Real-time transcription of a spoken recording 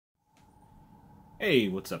Hey,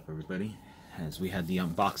 what's up everybody? As we had the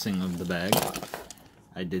unboxing of the bag,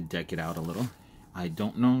 I did deck it out a little. I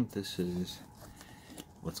don't know if this is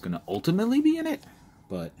what's going to ultimately be in it,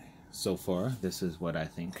 but so far this is what I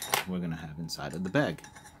think we're going to have inside of the bag.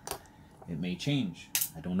 It may change.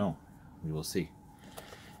 I don't know. We will see.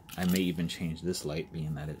 I may even change this light,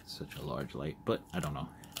 being that it's such a large light, but I don't know.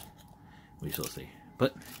 We shall see.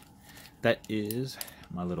 But that is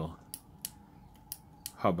my little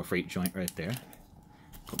Harbor Freight joint right there.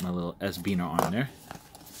 Put my little S-Beaner on there.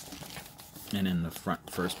 And in the front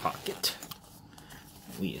first pocket,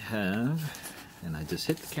 we have, and I just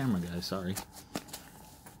hit the camera, guys, sorry.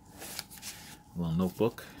 A little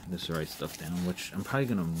notebook. This is where I stuff down, which I'm probably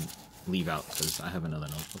going to leave out because I have another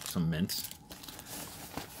notebook. Some mints.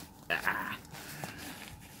 It's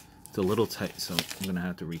a little tight, so I'm going to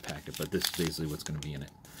have to repack it, but this is basically what's going to be in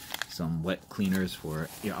it. Some wet cleaners for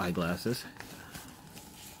your eyeglasses.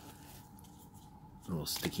 A little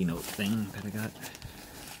sticky note thing that I got.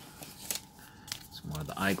 Some more of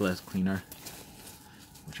the eyeglass cleaner,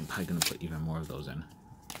 which I'm probably going to put even more of those in.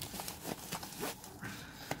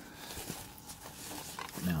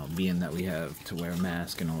 Now, being that we have to wear a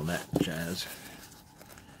mask and all that jazz,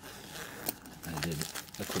 I did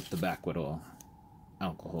equip the back with all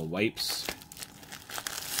alcohol wipes,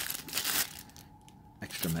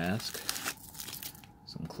 extra mask,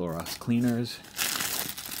 some Clorox cleaners,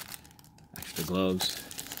 extra gloves,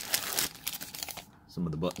 some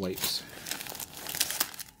of the butt wipes,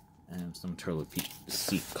 and some toilet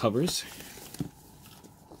seat covers.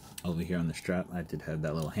 Over here on the strap, I did have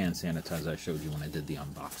that little hand sanitizer I showed you when I did the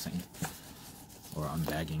unboxing, or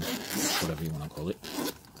unbagging, whatever you want to call it.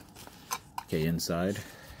 Okay, inside,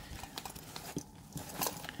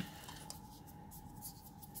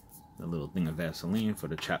 a little thing of Vaseline for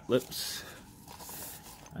the chapped lips.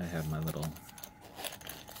 I have my little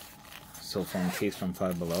cell phone case from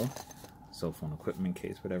Five Below, cell phone equipment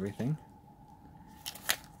case with everything.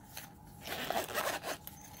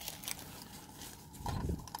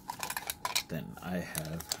 Then I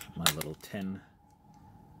have my little tin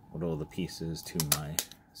with all the pieces to my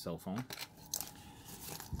cell phone.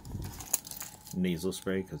 Nasal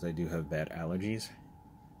spray, because I do have bad allergies,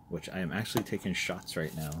 which I am actually taking shots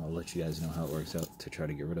right now. I'll let you guys know how it works out to try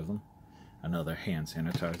to get rid of them. Another hand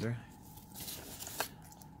sanitizer.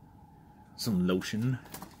 Some lotion,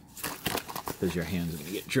 because your hands are going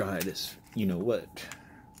to get dry. This, you know what.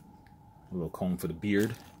 A little comb for the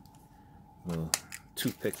beard. Little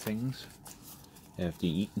toothpick things after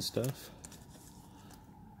you eat and stuff.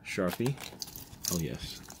 Sharpie. Oh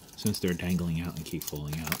yes, since they're dangling out and keep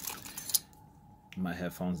falling out. My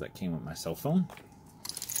headphones that came with my cell phone.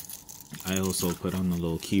 I also put on the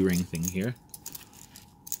little key ring thing here.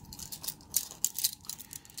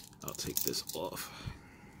 I'll take this off.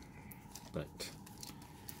 But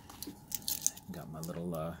got my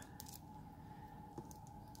little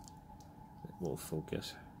it will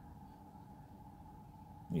focus.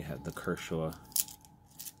 You have the Kershaw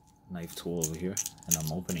knife tool over here, and I'm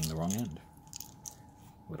opening the wrong end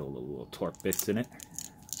with all the little torque bits in it,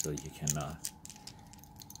 so you can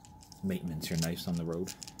maintenance your knives on the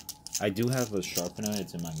road. I do have a sharpener.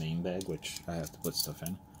 It's in my main bag, which I have to put stuff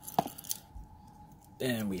in.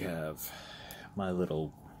 And we have my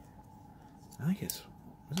little, I guess,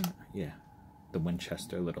 yeah, the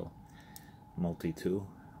Winchester little multi-tool,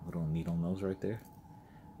 little needle nose right there,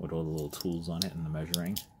 with all the little tools on it and the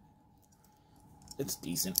measuring. It's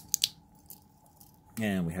decent.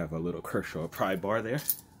 And we have our little Kershaw pry bar there.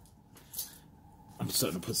 I'm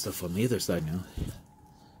starting to put stuff on the other side now.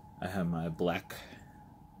 I have my black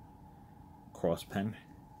cross pen.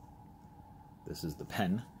 This is the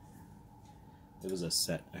pen. It was a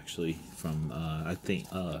set actually from I think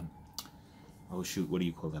oh shoot, what do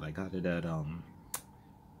you call that? I got it at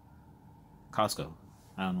Costco.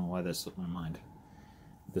 I don't know why that slipped my mind.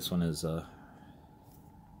 This one is I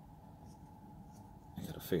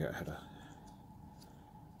gotta figure out how to,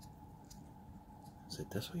 is it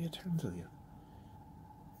this way it turns or you?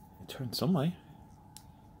 It turns some way.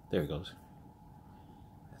 There it goes.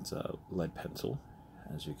 It's a lead pencil,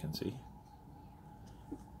 as you can see,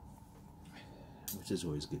 which is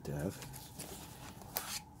always good to have.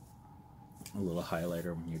 A little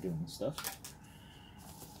highlighter when you're doing stuff.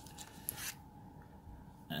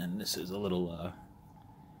 And this is a little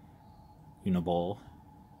Uniball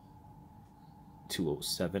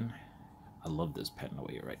 207. I love this pen, the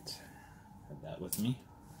way it writes. Have that with me.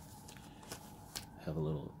 I have a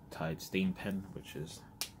little Tide stain pen, which is,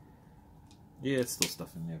 yeah, it's still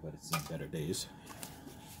stuff in there, but it's in better days.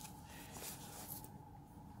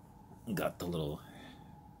 Got the little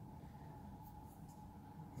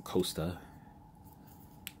Costa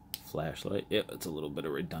flashlight. Yeah, it's a little bit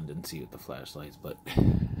of redundancy with the flashlights, but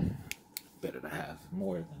better to have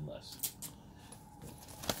more than less.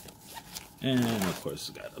 And of course,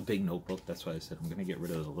 got a big notebook. That's why I said I'm gonna get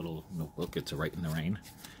rid of the little notebook. It's a Write in the Rain,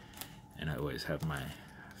 and I always have my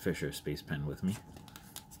Fisher Space Pen with me.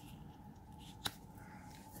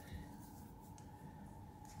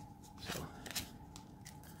 So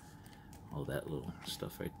all that little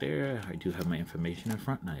stuff right there. I do have my information in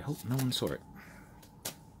front, and I hope no one saw it.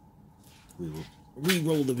 We will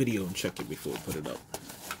re-roll the video and check it before we put it up.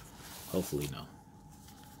 Hopefully no.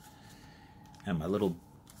 And my little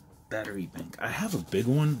battery bank. I have a big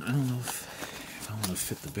one. I don't know if I want to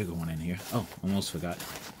fit the bigger one in here. Oh, almost forgot.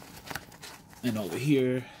 And over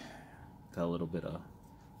here, got a little bit of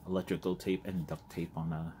electrical tape and duct tape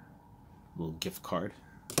on a little gift card.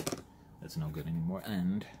 That's no good anymore.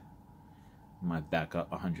 And my backup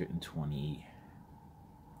 120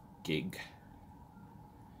 gig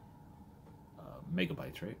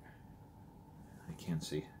megabytes, right? I can't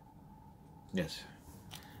see. Yes,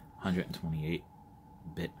 128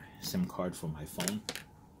 bit SIM card for my phone,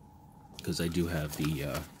 because I do have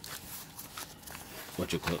the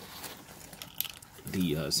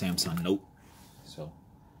Samsung Note, so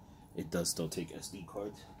it does still take SD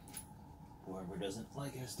cards. Whoever doesn't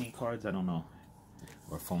like SD cards, I don't know,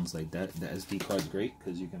 or phones like that, the SD card's great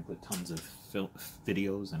because you can put tons of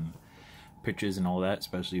videos and pictures and all that,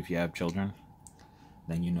 especially if you have children.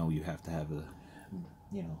 Then you know you have to have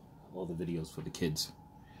all the videos for the kids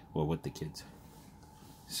or with the kids.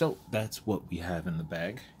 So that's what we have in the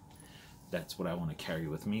bag. That's what I want to carry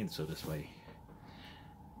with me, so this way,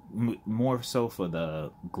 more so for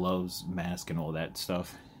the gloves, mask, and all that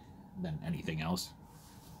stuff than anything else,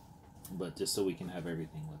 but just so we can have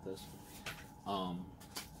everything with us.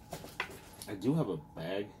 I do have a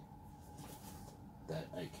bag that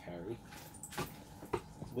I carry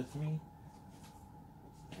with me,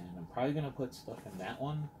 and I'm probably gonna put stuff in that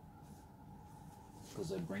one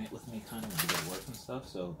because I bring it with me kind of when I go to work and stuff.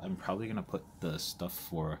 So I'm probably gonna put the stuff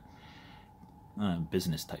for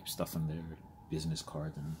business type stuff in there, business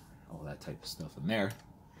cards and all that type of stuff in there.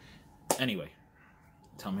 Anyway,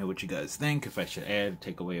 tell me what you guys think. If I should add,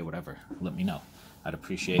 take away, whatever, let me know. I'd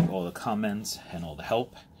appreciate all the comments and all the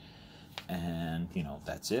help. And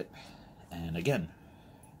that's it. And again,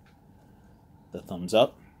 the thumbs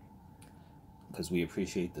up, because we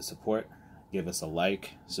appreciate the support. Give us a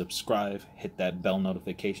like, subscribe, hit that bell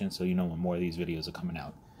notification so you know when more of these videos are coming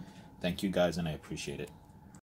out. Thank you guys, and I appreciate it.